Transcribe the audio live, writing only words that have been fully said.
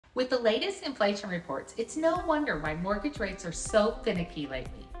With the latest inflation reports, it's no wonder why mortgage rates are so finicky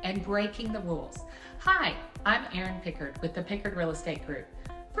lately and breaking the rules. Hi, I'm Erin Pickard with the Pickard Real Estate Group.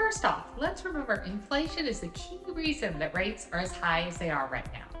 First off, let's remember inflation is the key reason that rates are as high as they are right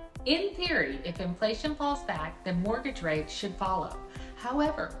now. In theory, if inflation falls back, then mortgage rates should follow.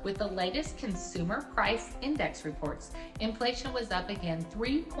 However, with the latest Consumer Price Index reports, inflation was up again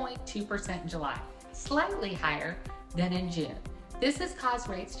 3.2% in July, slightly higher than in June. This has caused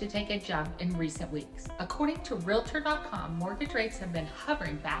rates to take a jump in recent weeks. According to Realtor.com, mortgage rates have been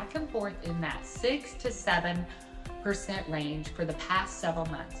hovering back and forth in that 6 to 7% range for the past several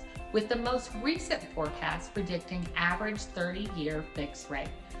months, with the most recent forecast predicting average 30-year fixed rate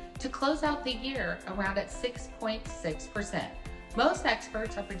to close out the year around at 6.6%. Most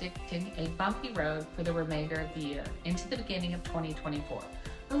experts are predicting a bumpy road for the remainder of the year into the beginning of 2024.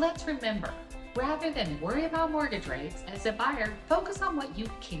 But let's remember, rather than worry about mortgage rates, as a buyer, focus on what you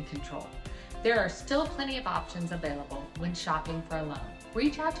can control. There are still plenty of options available when shopping for a loan.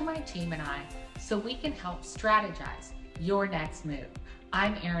 Reach out to my team and I so we can help strategize your next move.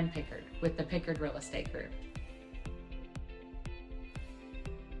 I'm Erin Pickard with the Pickard Real Estate Group.